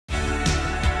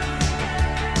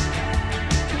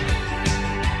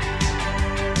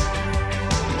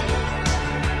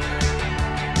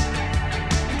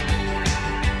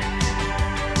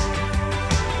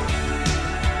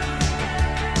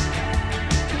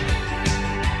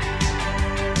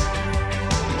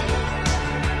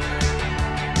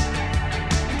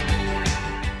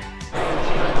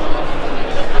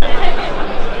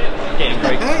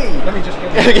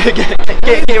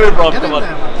get with Rob, come on.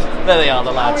 There they are,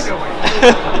 the lads.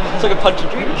 It's like a Punch and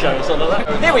Judy show or something like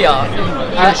that. Here we are,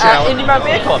 at Indy Man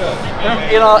Beer Con,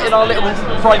 in our little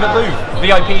private booth.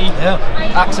 VIP,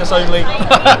 access only.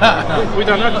 We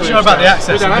don't have not sure about the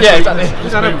access. We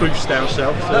don't have booths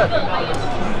ourselves. So.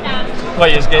 Well,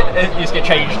 you just get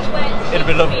changed in the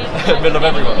middle of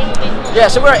everyone. Yeah,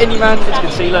 so we're at Indy Man, as you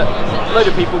can see, look, a load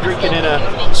of people drinking in a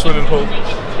swimming pool.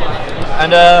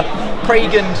 And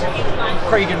Craig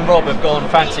and Rob have gone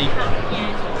fancy.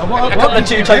 A couple of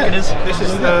two tokeners. This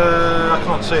is I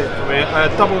can't see it from here.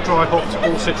 Double dry hopped,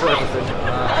 all citra everything.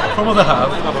 From other half.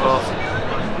 Other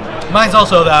half. Mine's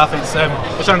also the half.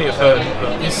 It's only a third.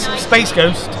 It's Space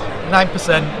Ghost,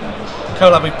 9%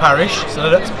 collab with Parish, so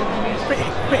that's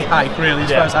pretty hype really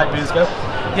as far as hype beers go.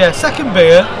 Yeah, second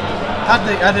beer.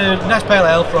 Had a nice pale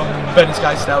ale from Burning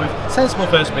Sky Style with sensible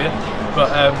first beer, but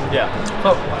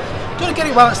but gotta get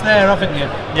it while it's there, haven't you?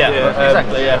 Yeah,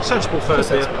 exactly. Yeah, sensible first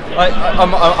beer.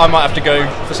 I might have to go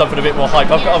for something a bit more hype.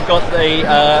 I've got the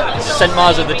St.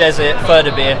 Mars of the Desert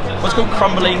further beer. What's it called?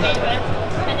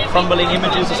 Crumbling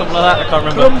Images or something like that. I can't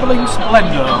remember. Crumbling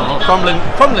Splendor.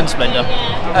 Crumbling Splendor.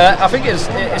 I think it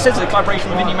says it's a collaboration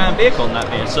with Indy Man Beer Con, that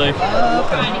beer. So,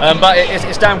 but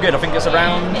it's damn good. I think it's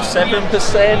around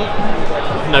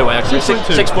 7%. No way, actually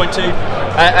 6.2.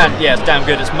 And yeah, it's damn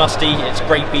good. It's musty. It's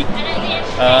grapey.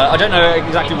 I don't know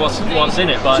exactly what's in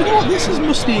it, but do you know what? This is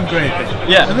musty and grapey.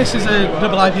 Yeah. And this is a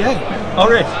double IPA. Oh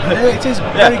really? It is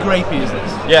very grapey, is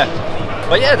this? Yeah.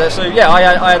 But yeah, so yeah,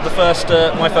 I had the first.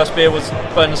 My first beer was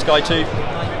Burn the Sky 2.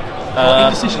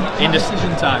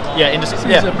 Indecision time. Yeah,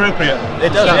 indecision. It's appropriate.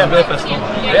 It does. Yeah. Beer festival.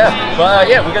 Yeah, but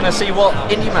yeah, we're going to see what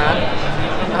Indy Man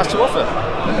has to offer.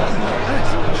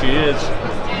 Nice. Cheers.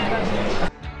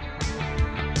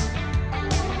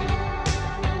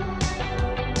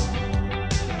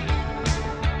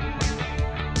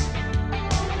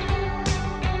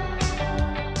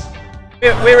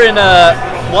 We're in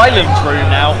Wyland's room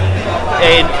now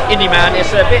in Indy Man.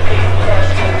 It's a bit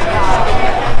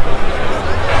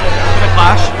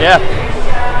clash. Yeah,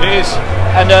 it is.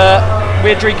 And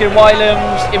we're drinking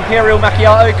Wyland's Imperial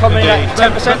Macchiato, coming at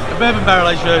 10%. A bourbon barrel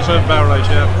aged version.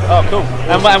 Oh, cool.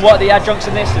 And what are the adjuncts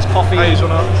in this? There's coffee.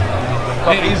 Hazelnut.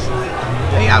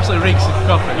 It absolutely reeks of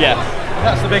coffee. Yeah,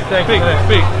 that's the big thing. Big,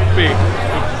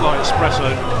 like espresso.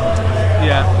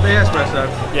 Yeah, big espresso.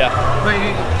 Yeah. But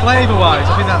flavour-wise,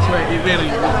 I think that's where it really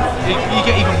you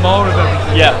get even more of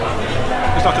everything. Yeah.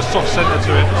 It's like a soft centre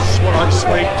to it. It's like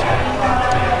sweet.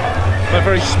 They're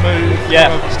very smooth. Yeah.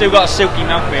 Still got a silky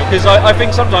mouthfeel, because I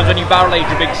think sometimes when you barrel age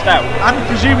a big stout. I'm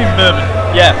presuming bourbon.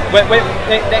 Yeah.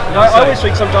 I always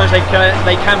think sometimes they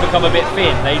can become a bit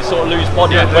thin. They sort of lose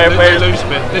body. Yeah, they lose a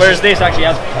bit. Whereas this actually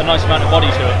has a nice amount of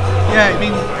body to it. Yeah. I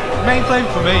mean, main flavour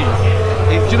for me.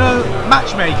 Do you know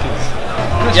Matchmakers?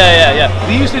 Yeah.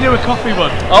 They used to do a coffee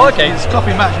one. Oh, okay. It's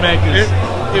coffee Matchmakers.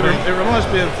 It reminds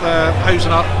me of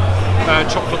hazelnut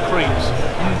chocolate creams.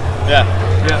 Yeah.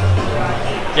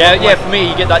 For me,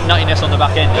 you get that nuttiness on the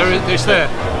back end. It's there.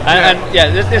 And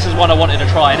yeah, this is one I wanted to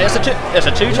try, and it's a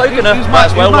two-tokener.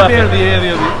 Might as well worth it. Of the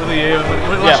year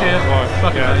last year. Right.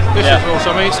 This is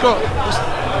also. I mean, it's got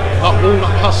like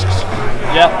walnut husks.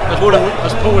 Yeah, as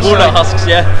Paul would walnut say. husks.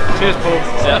 Yeah. Cheers, Paul.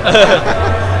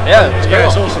 Yeah.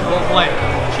 It's awesome. Well played.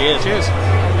 Cheers.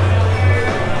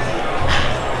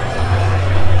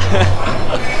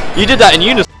 You did that in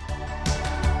unison.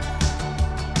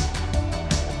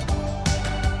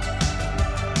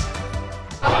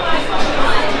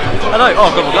 Hello. Oh,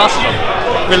 I've got my glasses on.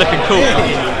 We're looking cool.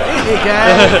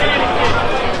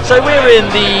 So we're in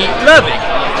the Lervig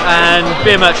and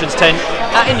Beer Merchant's tent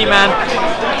at Indy Man,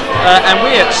 and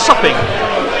we're supping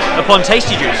upon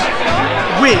Tasty Juice,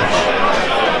 which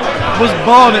was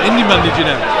born at Indy Man, did you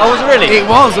know? Oh, was it really? It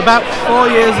was about 4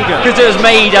 years ago. Because it was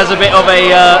made as a bit of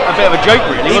a joke,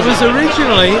 really. It was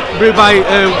originally brewed by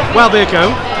Wild Beer Co.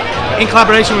 in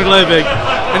collaboration with Lervig,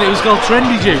 and it was called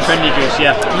Trendy Juice. Trendy Juice,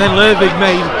 yeah. And then Lervig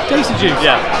made Tasty Juice.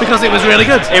 Yeah. Because it was really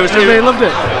good. Everybody loved it.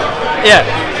 Yeah.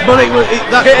 But it was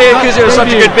because it was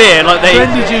such a good beer. Like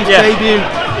Trendy Juice debuted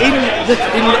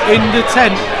in the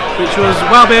tent, which was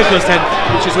Wild Beer Co.'s tent,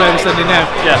 which is where we're standing now.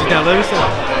 Yeah. Which is now Lervig's tent.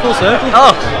 Full circle.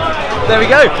 Oh. There we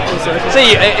go.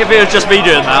 See, if it was just me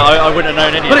doing that, I wouldn't have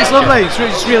known any. But it's lovely. It's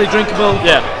really drinkable.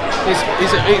 Yeah. It's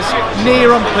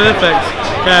near on perfect.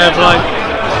 Kind of like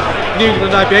New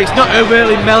England IPA. It's not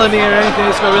overtly melony or anything.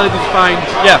 It's got really defined.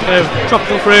 Yeah.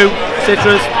 Tropical fruit,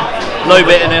 citrus, low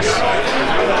bitterness,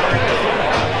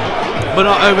 but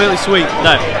not overtly sweet.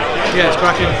 No. Yeah, it's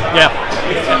cracking. Yeah.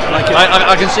 Like it.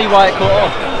 I can see why it caught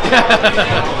on.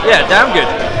 Yeah, damn good.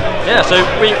 Yeah, so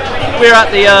we're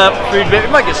at the food bit. We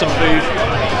might get some food.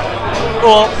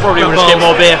 Or probably we'll just get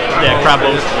more beer. Yeah, crab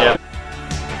balls. Yeah.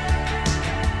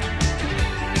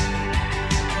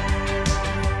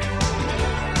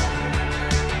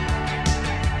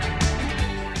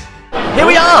 Here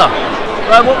we are!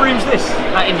 What room's this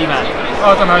at Indy, man?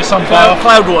 I don't know, some bar.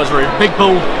 Cloudwater's room. Big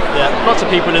pool. Yeah, lots of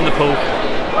people in the pool.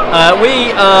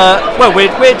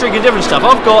 We're drinking different stuff.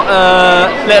 I've got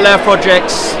Little Air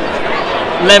Projects,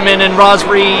 lemon and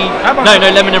raspberry.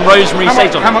 Lemon and rosemary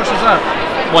saison. How much was that?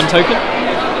 1 token.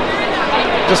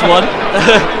 Just one.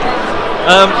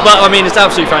 But I mean, it's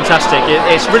absolutely fantastic.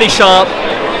 It's really sharp,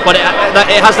 but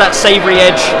it has that savoury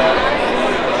edge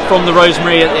from the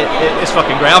rosemary. It's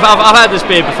fucking great. I've had this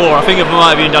beer before. I think I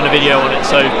might have even done a video on it,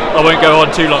 so I won't go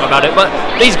on too long about it. But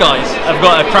these guys have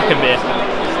got a cracking beer.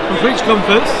 Complete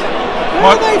comforts.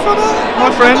 Where are they from? My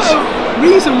friends.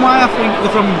 Reason why I think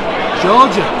they're from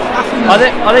Georgia. Athens. Are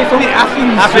they from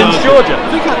Athens, Georgia? I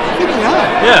think they are.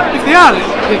 Yeah. If they are, it's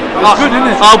good,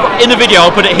 isn't it? In the video,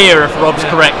 I'll put it here if Rob's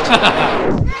correct.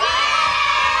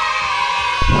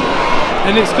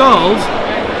 And it's called.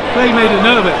 They made a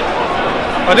note of it.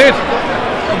 I did.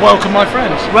 Welcome, my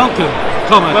friends. Welcome,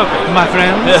 my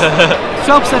friends.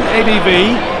 12%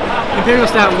 ABV. Imperial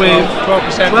stout with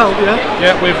 12%. 12, yeah.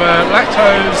 Yeah, with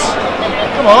lactose.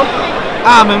 Come on.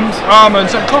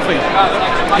 Almonds and coffee.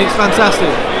 It's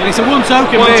fantastic. And it's a one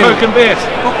token beer.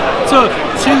 So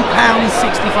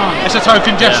 £2.65. It's a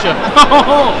token gesture.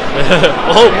 Oh.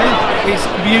 Yeah, it's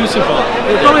beautiful.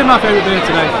 It's probably my favourite beer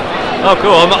today. Oh,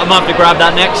 cool. I might have to grab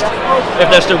that next if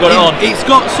they've still got it on. It's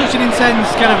got such an intense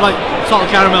kind of like salt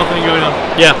caramel thing going on.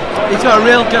 Yeah. It's got a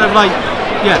real kind of like,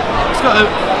 it's got a.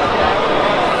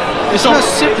 It's got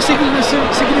significant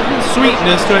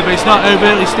sweetness to it, but it's not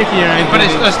overtly sticky or anything. But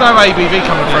there's no ABV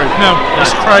coming through. No.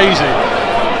 It's crazy.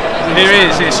 It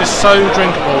is. It's just so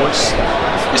drinkable. It's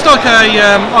like a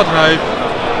I don't know,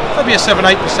 maybe a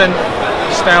 7-8%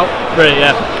 stout. Really,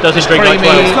 yeah. Doesn't drink creamy,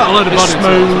 like 12. It's got a load of body.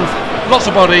 Smooth.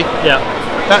 Lots of body. Yeah.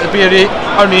 That would be the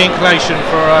only inclination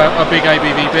for a big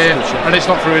ABV beer, and it's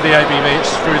not through the ABV,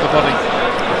 it's through the body.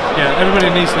 Yeah,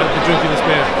 everybody needs to be drinking this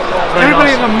beer.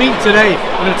 Everybody I'm going to meet today,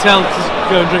 I'm going to tell to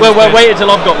go and drink this beer. Well, wait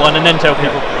until I've got one and then tell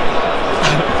people.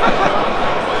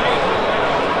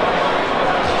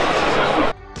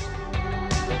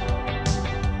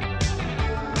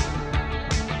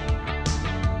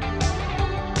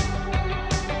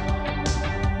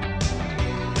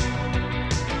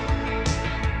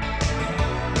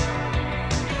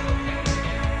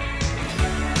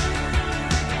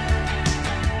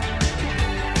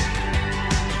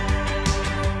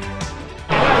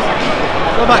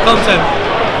 What about content?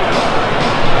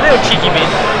 A little cheeky bit.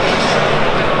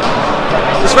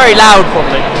 It's very loud,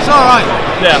 probably. It's alright.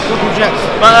 Yeah. Good projects.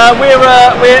 But we've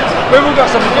all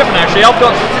got something different actually.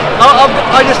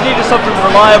 I just needed something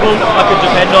reliable I could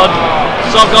depend on.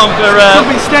 So I've gone for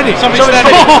something steady. Something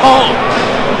steady.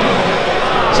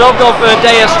 So I've gone for a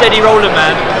day of steady rolling,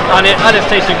 man, and it's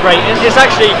tasted great. It's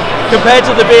actually, compared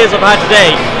to the beers I've had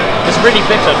today, it's really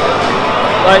bitter.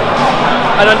 Like,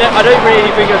 I don't really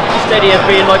think of steady as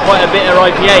being like quite a bitter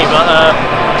IPA, but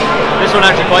this one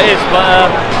actually quite is.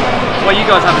 But what are you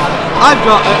guys having? I've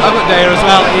got Daya as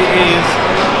well. It is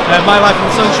My Life in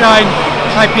the Sunshine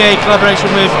IPA collaboration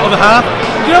with Other Half.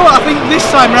 You know what? I think this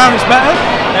time round it's better.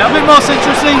 Yeah. A bit more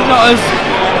citrusy, not as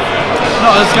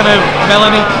kind of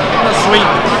melony, not sweet.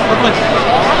 Lovely.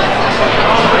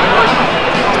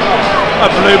 A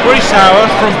blueberry sour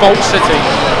from Vault City.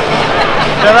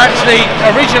 They're actually,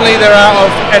 originally they're out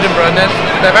of Edinburgh, and then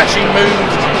they've actually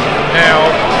moved now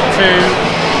to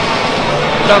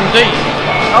Dundee.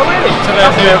 Oh really? To their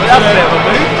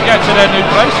new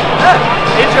place.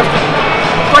 Yeah, interesting.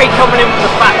 Great coming in with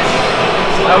the facts.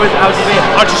 How's the beer?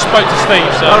 I just spoke to Steve,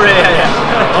 so. Oh really?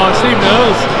 Yeah. Oh, Steve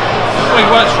knows. Well, he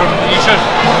works for him. You should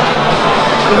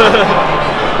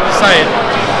say it.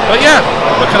 But yeah,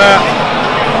 look at that.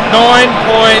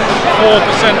 9.4%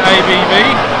 ABV.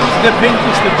 The pink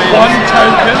is the beer. One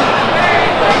token.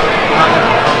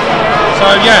 So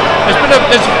yeah, there's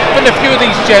been a few of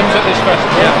these gems at this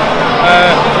festival. Yeah.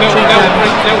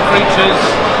 Little Creatures,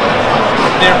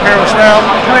 the Imperial Stout.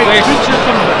 Creature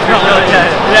comfort.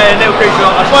 Yeah, Little Creature.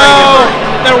 Well,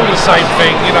 they're all the same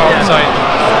thing, you know what I'm saying.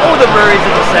 All the breweries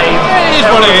are the same. It is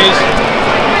what it is.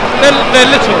 They're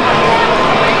little.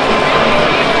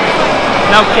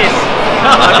 Now kiss.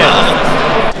 Okay.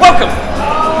 Welcome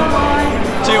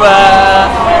to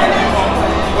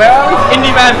where are we? Indy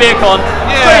Man BeerCon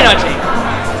 2019.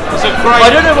 It's a great.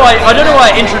 I don't know why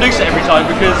I introduce it every time,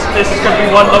 because this is going to be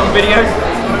one long video.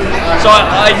 So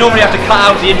I normally have to cut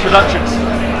out the introductions.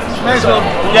 May as well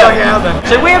yeah. plug it out then.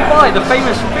 So we're by the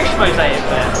famous fish mosaic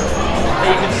there that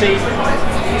you can see.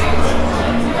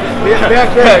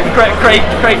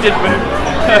 Craig didn't move.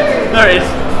 There it is.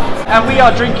 And we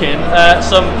are drinking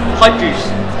some hype juice,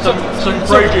 some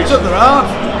bro juice. It's other half.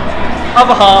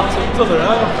 Other half. It's other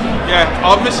half. Yeah,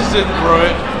 our missus didn't brew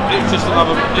it. It's just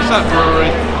another. It's that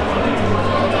brewery.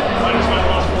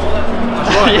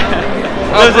 That's right. Yeah.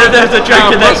 There's a drink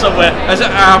in there somewhere. As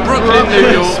Brooklyn,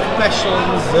 New York. Special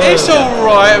Reserve. It's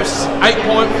alright. It was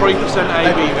 8.3%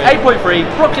 ABV. 8.3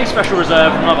 Broccoli Special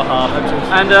Reserve, another half.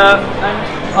 And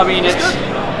I mean it's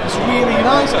really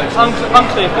nice actually.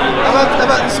 Unclear for you.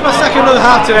 This is my second other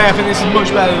half today. I think this is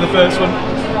much better than the first one.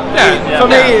 Yeah. For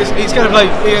me, it's kind of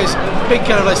like it's big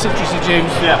kind of like citrusy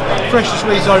juice. Yeah. Freshly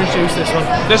squeezed orange juice. This one.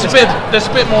 There's a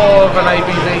bit more of an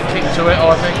ABV kick to it,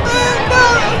 I think.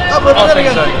 I think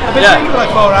so. I've been drinking for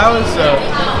like 4 hours, so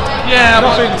yeah,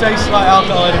 nothing tastes like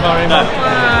alcohol anymore. No.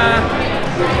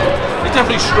 It's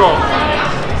definitely strong.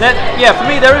 Yeah, for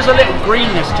me there is a little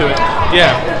greenness to it.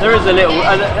 Yeah. There is a little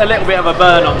bit of a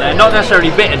burn on there, not necessarily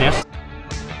bitterness.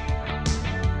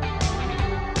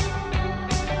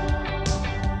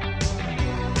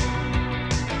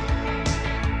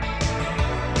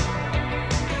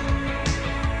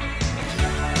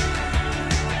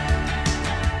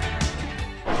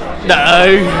 No.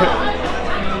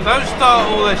 Don't start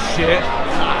all this shit.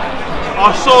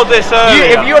 I saw this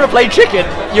earlier. If you want to play chicken,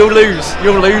 you'll lose.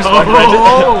 You'll lose, my friend.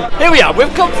 Here we are.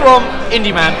 We've come from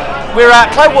Indy Man. We're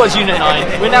at Cloudwater's Unit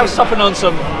 9. We're now supping on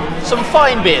some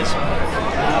fine beers.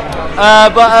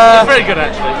 It's very good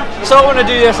actually. So I want to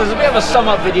do this as a bit of a sum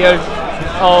up video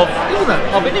of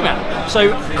Indy Man.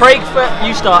 So Craig,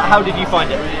 you start. How did you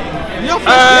find it?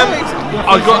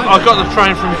 I got the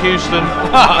train from Houston.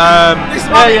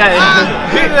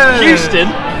 Houston.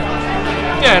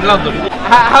 Yeah, in London.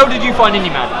 How did you find Indy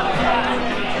Man?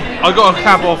 I got a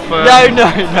cab off.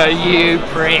 No, you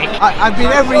prick. I've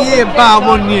been every year bar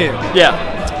 1 year. Yeah.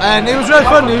 And it was really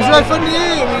fun. It was really fun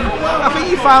year. I mean, I think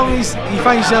you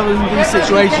find yourself in these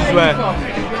situations where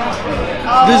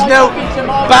there's no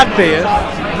bad beer.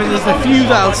 I think there's a few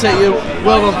that'll set you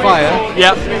well on fire.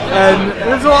 Yeah. And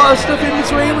there's a lot of stuff in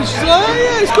between, which is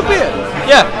yeah, it's good beer.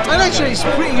 Yeah. And actually, it's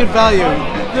pretty good value.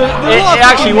 It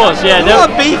actually was. Yeah. There's a lot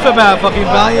of beef about fucking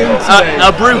value.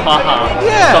 A brouhaha.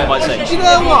 Yeah. Some might say. Do you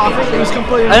know what? I think it was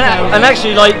completely. And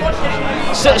actually, like.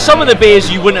 Some of the beers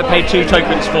you wouldn't have paid 2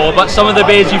 tokens for, but some of the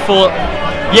beers you thought,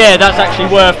 yeah, that's actually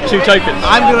worth 2 tokens.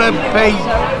 I'm gonna pay.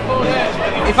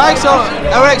 If I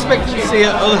would expect to see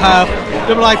an other half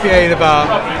double IPA in a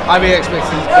bar. I'd be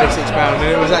expecting to pay £6, and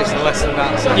it was actually less than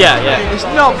that. So yeah. It's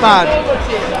not bad.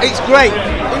 It's great.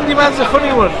 Indy Man's a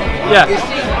funny one. Yeah.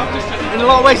 In a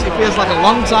lot of ways, it feels like a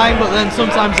long time, but then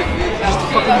sometimes it just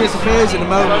fucking disappears in a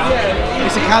moment.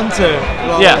 It's a canter.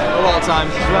 A lot of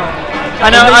times as well. I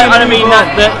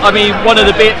mean one of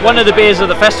the beers of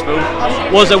the festival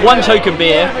was a 1 token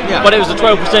beer, but it was a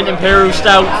 12% Imperial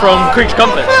Stout from Creature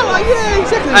Comforts. It felt like,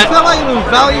 exactly. It felt like there was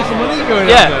value for money going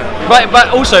on there. but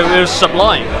also it was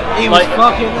sublime. It was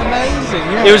fucking amazing.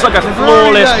 Yeah. It was like a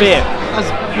flawless beer. As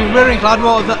brewery in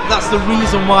Glassware, that's the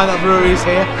reason why that brewery is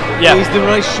here. Yeah. Is the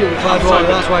relationship with Glassware.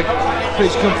 That's why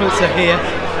Creature Comforts are here.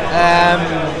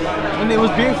 And it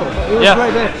was beautiful. It was a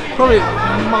great beer. Probably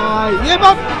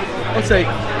I'd say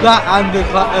that and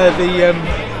that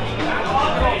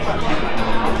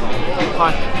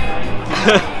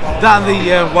and the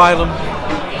Wylam.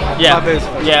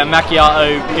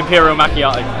 Macchiato, Imperial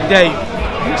Macchiato. Dave,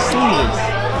 you see this?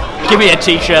 Give me a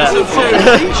t-shirt.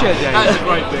 T-shirt, Dave. That's a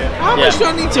great beer. How much do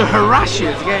I need to harass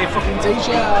you to get a fucking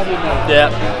t-shirt? I don't know.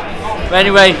 Yeah. But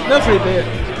anyway. No free beer.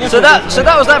 So that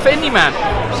was that for Indy Man.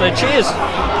 So cheers.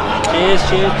 Cheers.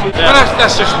 Yeah.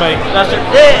 That's just me.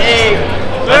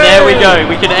 And there we go.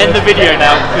 We can end the video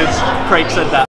now because Craig said that.